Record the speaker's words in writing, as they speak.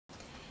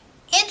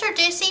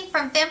Introducing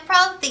from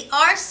Vimpro, the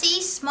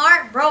RC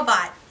Smart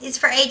Robot is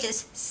for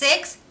ages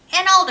 6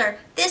 and older.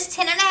 This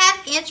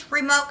 10.5-inch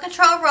remote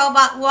control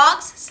robot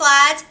walks,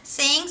 slides,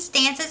 sings,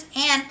 dances,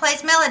 and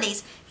plays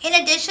melodies. In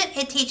addition,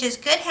 it teaches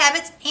good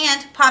habits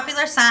and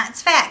popular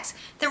science facts.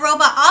 The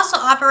robot also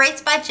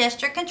operates by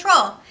gesture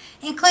control.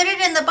 Included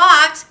in the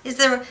box is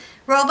the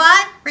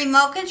robot,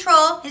 remote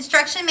control,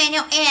 instruction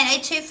manual, and a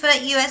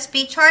 2-foot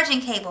USB charging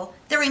cable.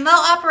 The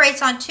remote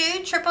operates on 2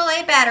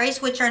 AAA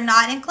batteries, which are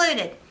not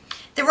included.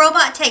 The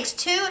robot takes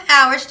 2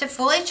 hours to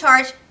fully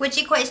charge, which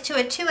equates to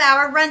a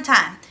 2-hour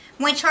runtime.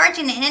 When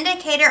charging, an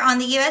indicator on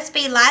the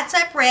USB lights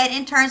up red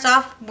and turns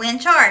off when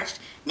charged.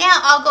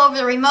 Now I'll go over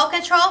the remote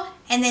control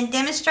and then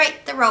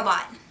demonstrate the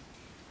robot.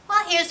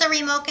 Well, here's the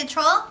remote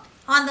control.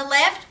 On the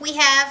left, we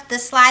have the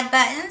slide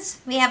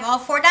buttons. We have all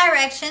 4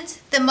 directions.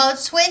 The mode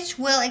switch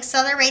will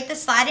accelerate the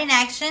slide in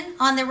action.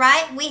 On the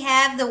right, we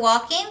have the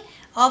walking,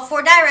 all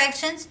 4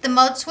 directions. The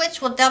mode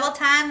switch will double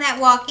time that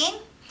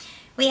walking.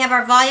 We have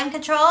our volume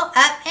control,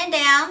 up and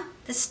down.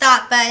 The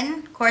stop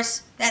button, of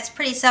course, that's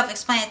pretty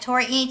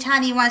self-explanatory.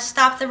 Anytime you want to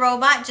stop the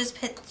robot, just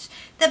push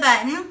the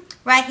button.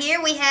 Right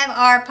here, we have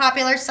our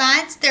popular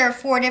science. There are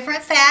 4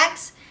 different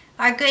facts.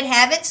 Our good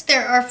habits,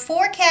 there are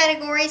 4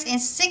 categories and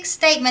 6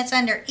 statements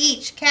under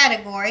each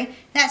category.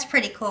 That's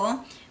pretty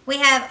cool. We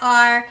have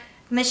our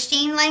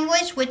machine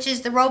language, which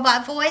is the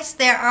robot voice.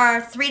 There are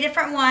 3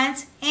 different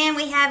ones. And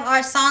we have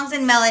our songs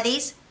and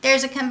melodies.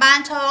 There's a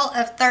combined total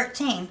of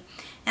 13.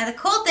 Now the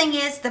cool thing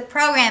is the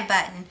program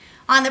button.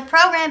 On the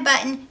program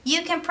button,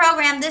 you can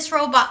program this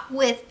robot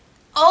with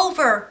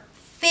over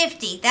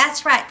 50,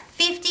 that's right,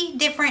 50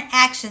 different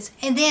actions,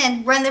 and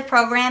then run the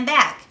program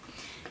back.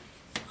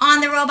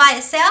 On the robot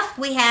itself,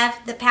 we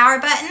have the power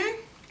button,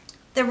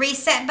 the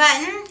reset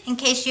button, in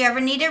case you ever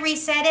need to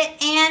reset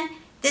it, and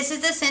this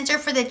is the sensor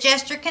for the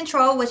gesture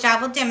control, which I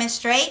will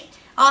demonstrate.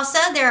 Also,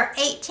 there are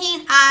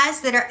 18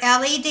 eyes that are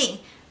LED.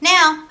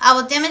 Now, I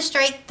will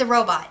demonstrate the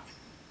robot.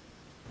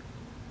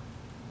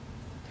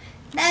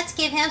 Let's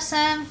give him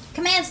some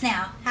commands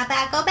now. How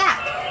about go back?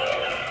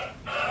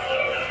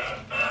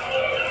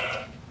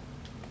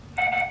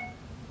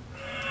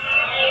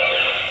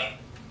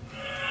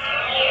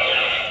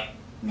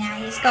 Now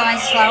he's going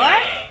slower.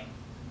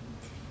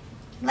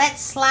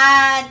 Let's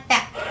slide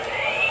back.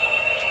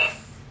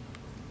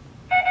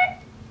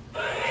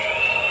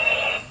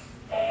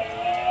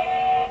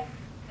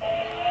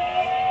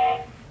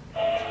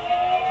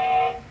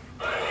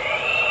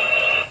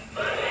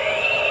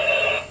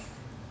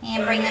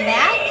 And bring them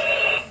back.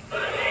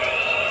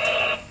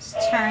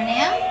 Let's turn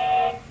him.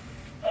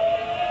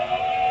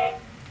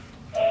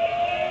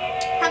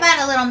 How about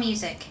a little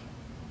music?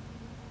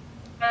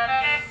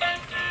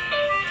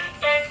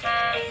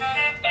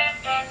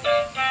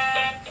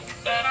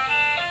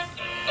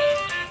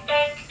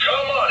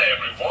 Come on,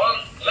 everyone,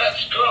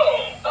 let's go.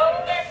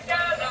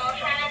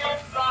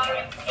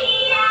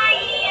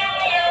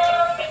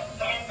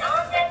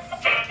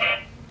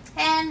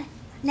 And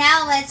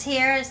now let's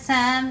hear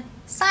some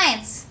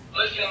science.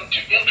 Listen to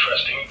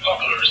interesting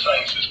popular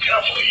sciences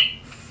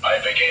carefully. I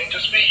begin to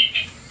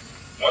speak.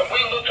 When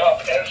we look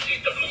up and see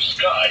the blue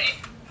sky,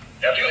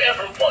 have you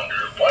ever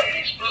wondered why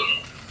it is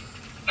blue?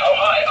 How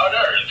high on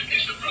Earth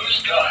is the blue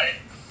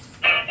sky?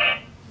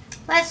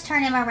 Let's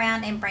turn him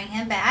around and bring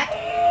him back.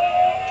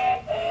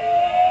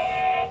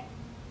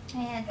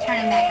 And turn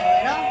him back a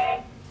little.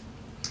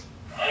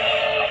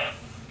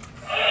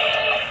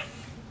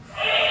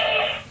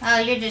 Oh,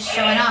 you're just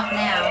showing off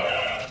now.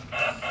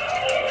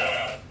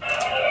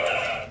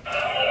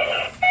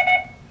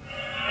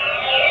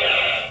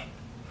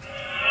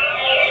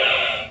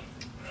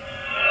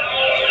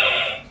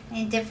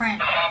 And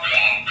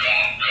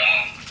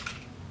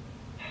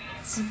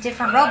some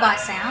different robot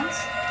sounds.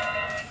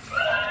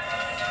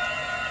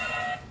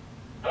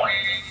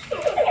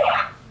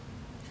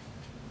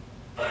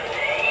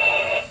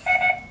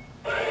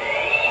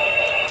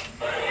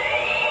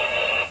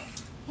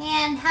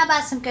 And how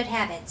about some good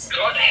habits?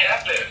 Good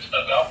habits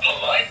about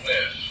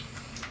politeness.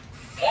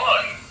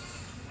 1.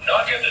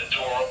 Knock at the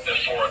door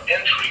before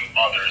entering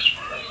others'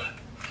 room.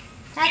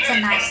 That's a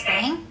nice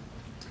thing.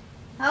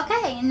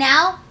 Okay,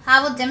 now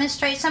I will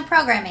demonstrate some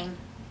programming.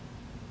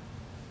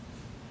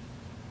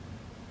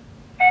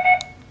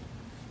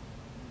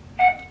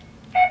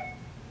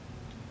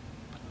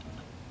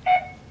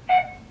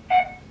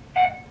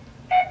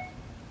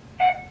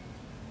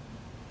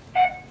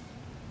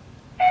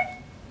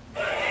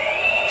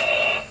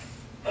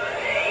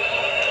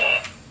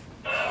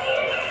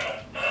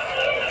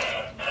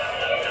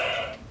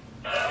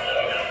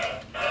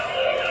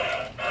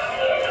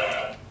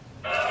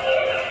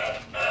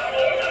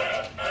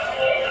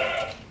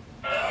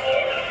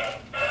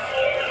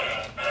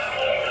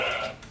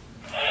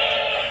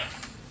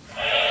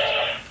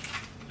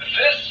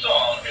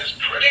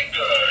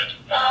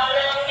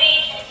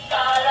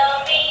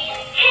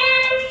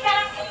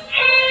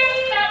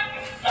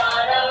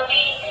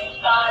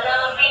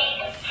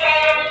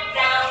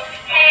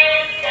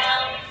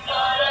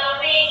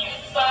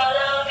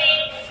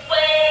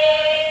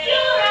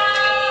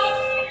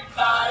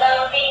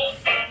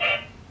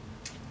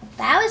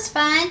 was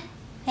fun.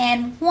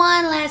 And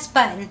one last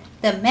button,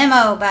 the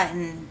memo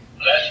button.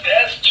 Let's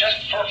dance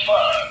just for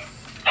fun.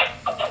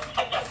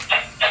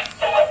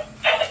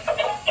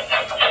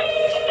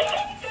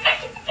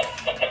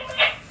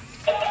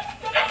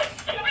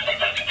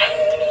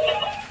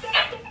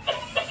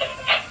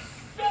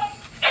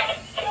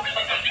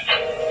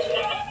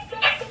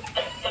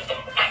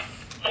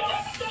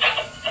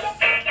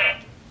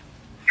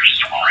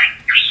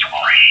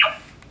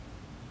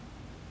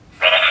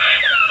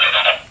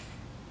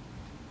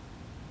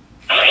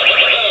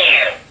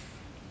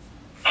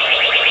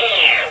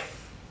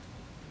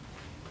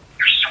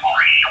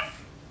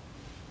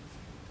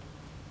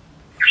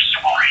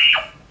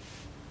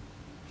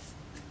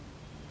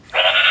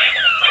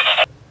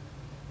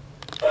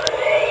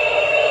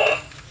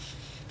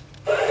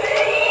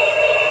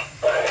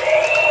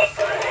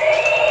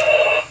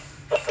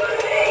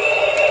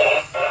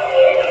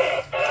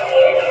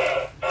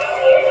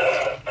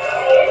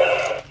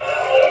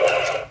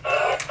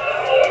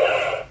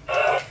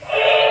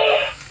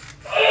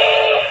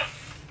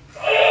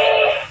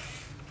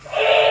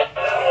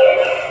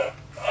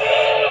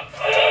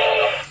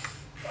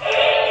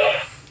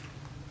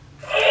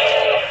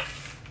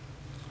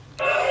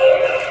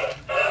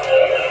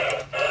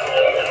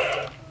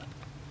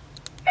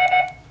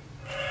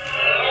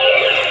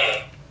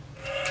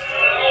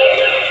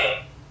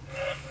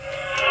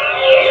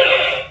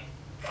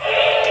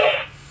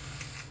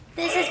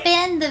 This has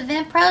been the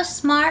Vimpro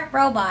Smart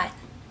Robot.